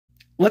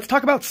Let's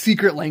talk about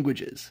secret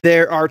languages.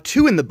 There are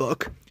two in the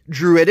book: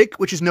 Druidic,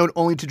 which is known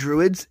only to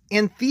druids,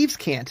 and Thieves'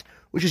 Cant,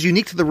 which is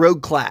unique to the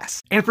rogue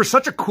class. And for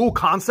such a cool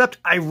concept,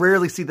 I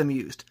rarely see them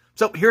used.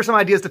 So here are some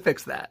ideas to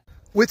fix that.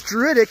 With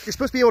Druidic, you're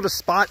supposed to be able to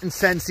spot and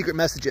send secret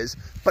messages,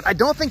 but I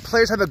don't think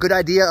players have a good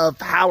idea of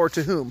how or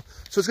to whom,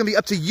 so it's going to be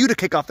up to you to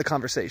kick off the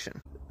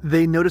conversation.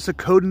 They notice a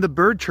code in the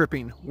bird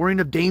chirping, warning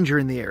of danger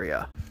in the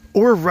area.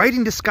 Or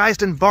writing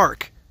disguised in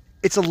bark.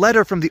 It's a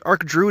letter from the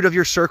Archdruid of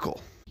your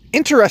circle.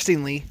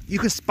 Interestingly, you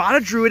can spot a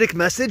Druidic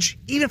message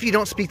even if you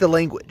don't speak the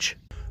language.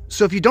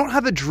 So if you don't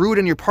have a druid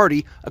in your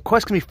party, a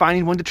quest can be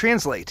finding one to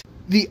translate.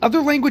 The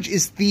other language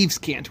is Thieves'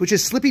 Cant, which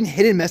is slipping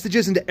hidden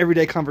messages into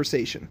everyday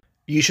conversation.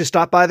 You should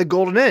stop by the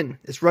Golden Inn.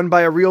 It's run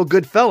by a real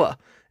good fella.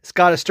 It's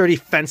got a sturdy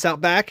fence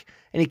out back,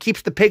 and he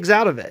keeps the pigs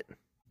out of it.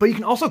 But you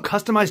can also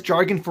customize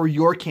jargon for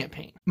your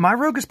campaign. My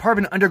rogue is part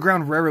of an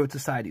underground railroad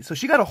society, so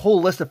she got a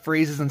whole list of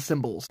phrases and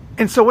symbols.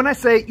 And so when I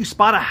say you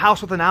spot a house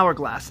with an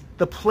hourglass,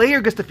 the player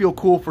gets to feel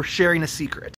cool for sharing a secret.